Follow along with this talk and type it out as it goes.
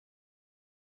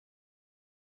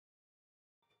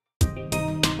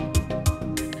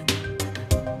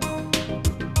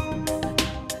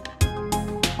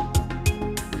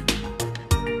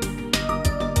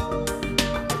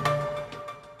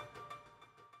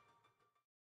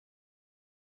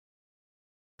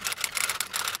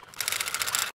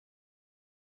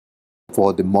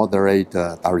For the moderate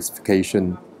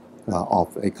diversification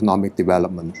of economic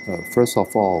development, first of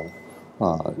all,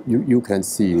 you can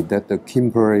see that the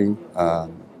Kimberley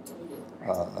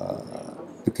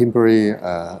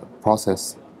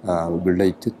process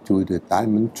related to the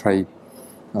diamond trade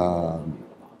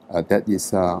that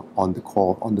is on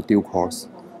the due course.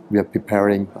 We are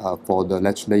preparing for the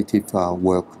legislative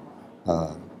work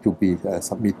to be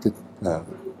submitted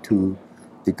to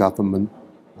the government.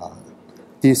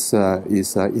 This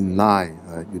is in line,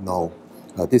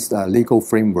 this legal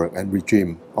framework and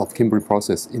regime of Kimberley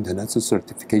Process International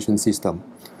Certification System,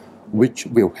 which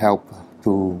will help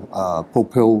to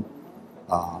propel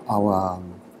our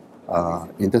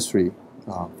industry,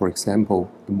 for example,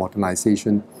 the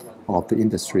modernization of the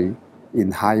industry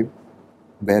in high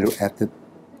value added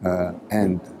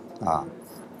and,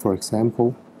 for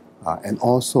example, and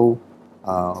also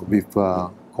with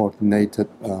coordinated,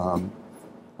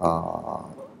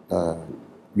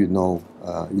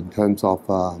 in terms of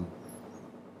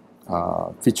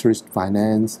fisheries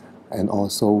finance and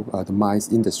also the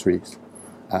mines industries.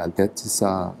 That is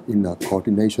in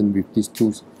coordination with these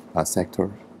two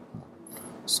sectors.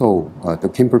 So the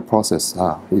Kimberley process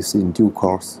is in due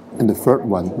course. And the third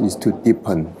one is to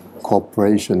deepen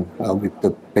cooperation with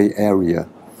the Bay Area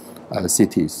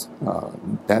cities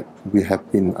that we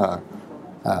have been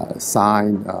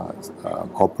signed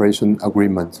cooperation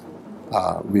agreements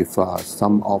with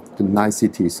some of the 9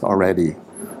 cities already,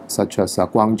 such as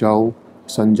Guangzhou,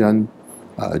 Shenzhen,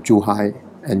 Zhuhai,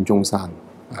 and Zhongshan.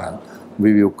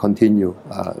 We will continue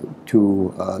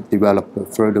to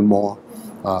develop furthermore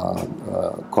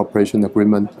cooperation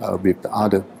agreement with the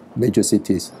other major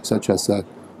cities such as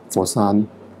Foshan,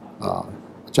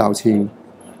 Zhaoqing,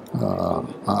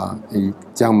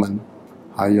 Jiangmen,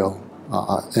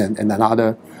 and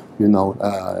another,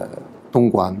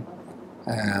 Dongguan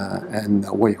and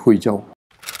Huizhou.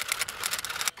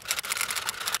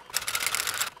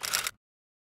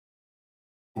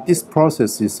 This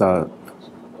process is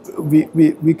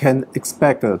we can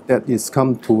expect that it's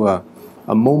come to a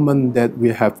moment that we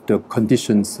have the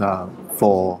conditions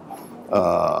for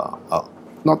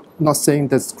not saying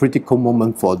that's critical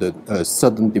moment for the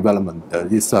sudden development.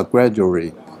 It's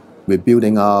gradually we're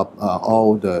building up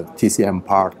all the TCM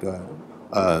park.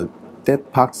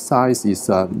 That park size is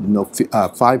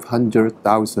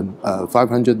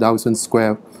 500,000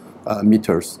 square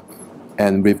meters,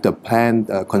 and with the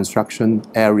planned construction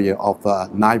area of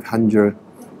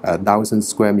 900,000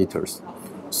 square meters.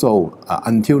 So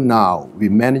until now, we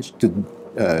managed to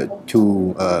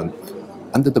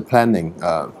under the planning,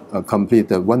 complete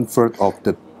 1/3 of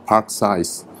the park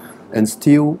size, and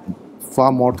still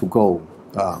far more to go.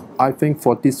 I think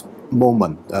for this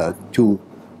moment, to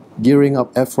gearing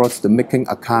up efforts to making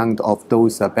account of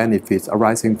those benefits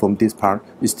arising from this park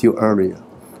is still earlier.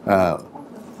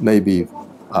 Maybe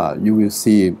you will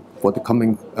see for the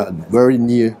coming very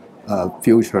near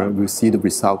future, we'll see the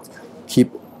results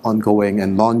keep ongoing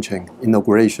and launching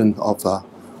inauguration of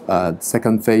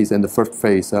second phase and the first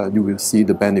phase. You will see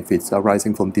the benefits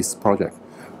arising from this project.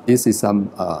 This is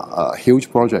a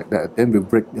huge project that then will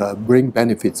bring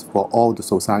benefits for all the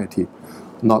society,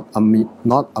 not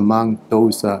among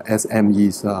those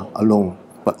SMEs alone,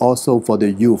 but also for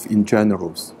the youth in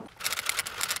general.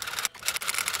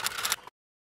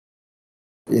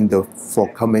 In the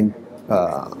forthcoming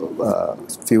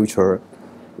future,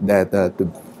 that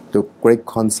the great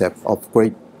concept of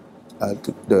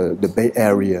the Bay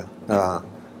Area,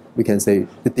 we can say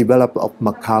the development of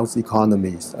Macau's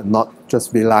economies, not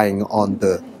just relying on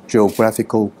the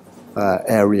geographical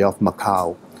area of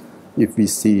Macau. If we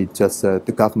see just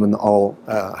the government all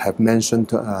have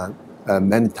mentioned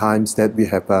many times that we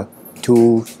have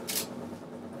two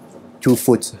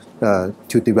foot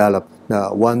to develop.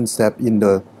 One step in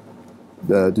the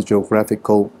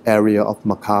geographical area of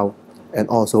Macau, and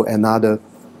also another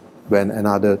when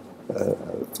another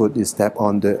foot is stepped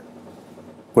on the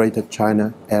Greater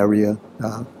China area,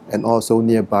 and also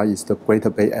nearby is the Greater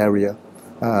Bay Area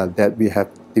that we have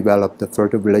developed a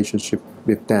further relationship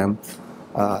with them.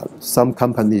 Some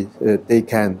companies, they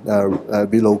can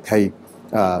relocate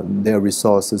their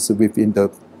resources within the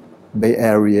Bay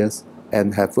Areas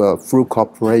and have full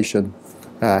cooperation,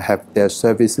 have their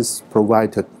services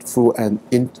provided through a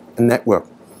network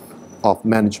of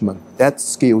management. That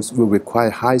skills will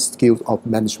require high skills of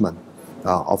management.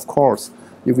 Of course,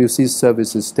 if you see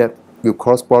services that will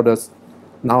cross borders,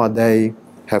 nowadays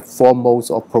have 4 modes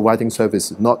of providing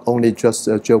services. Not only just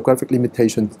geographic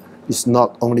limitations is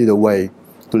not only the way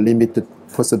to limit the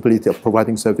possibility of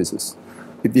providing services.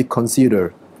 If we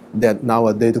consider that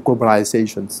nowadays the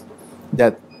globalizations,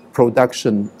 that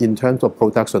production, in terms of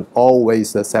production,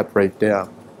 always separate their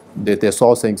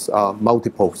sourcings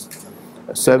multiples.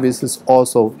 Services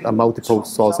also multiple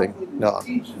sourcing,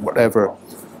 whatever.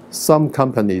 Some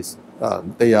companies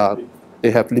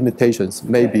they have limitations.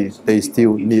 Maybe they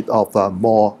still need of a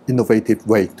more innovative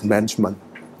way to management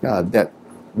that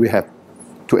we have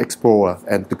to explore,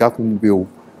 and the government will,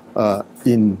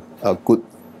 in a good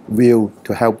will,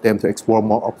 to help them to explore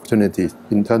more opportunities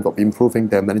in terms of improving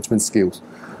their management skills.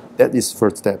 That is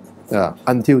first step.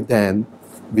 Until then,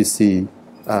 we see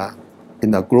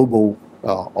in a global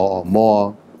or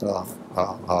more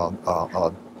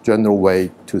general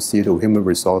way to see the human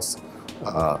resource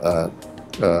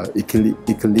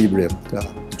equilibrium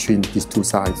between these two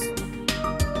sides.